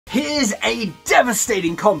Here's a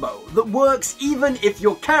devastating combo that works even if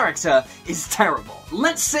your character is terrible.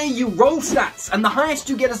 Let's say you roll stats and the highest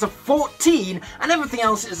you get is a 14 and everything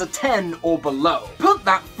else is a 10 or below. Put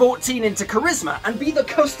that 14 into charisma and be the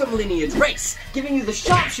custom lineage race, giving you the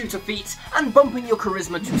sharpshooter feat and bumping your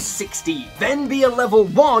charisma to 60. Then be a level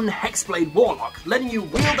 1 Hexblade Warlock, letting you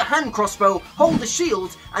wield a hand crossbow, hold a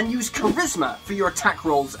shield, and use charisma for your attack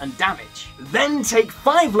rolls and damage. Then take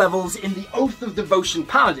 5 levels in the Oath of Devotion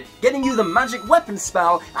Paladin, getting you the magic weapon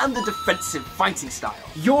spell and the defensive fighting style.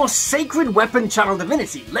 Your Sacred Weapon Channel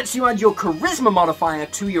Divinity lets you add your charisma modifier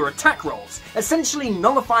to your attack rolls, essentially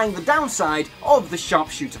nullifying the downside of the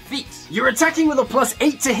sharpshooter feat. You're attacking with a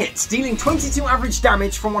 +8 to hit, dealing 22 average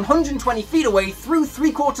damage from 120 feet away through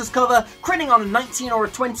 3/4 cover, critting on a 19 or a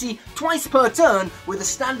 20 twice per turn with a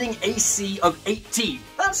standing AC of 18.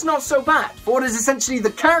 That's not so bad for what is essentially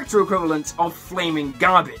the character equivalent of flaming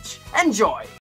garbage. Enjoy!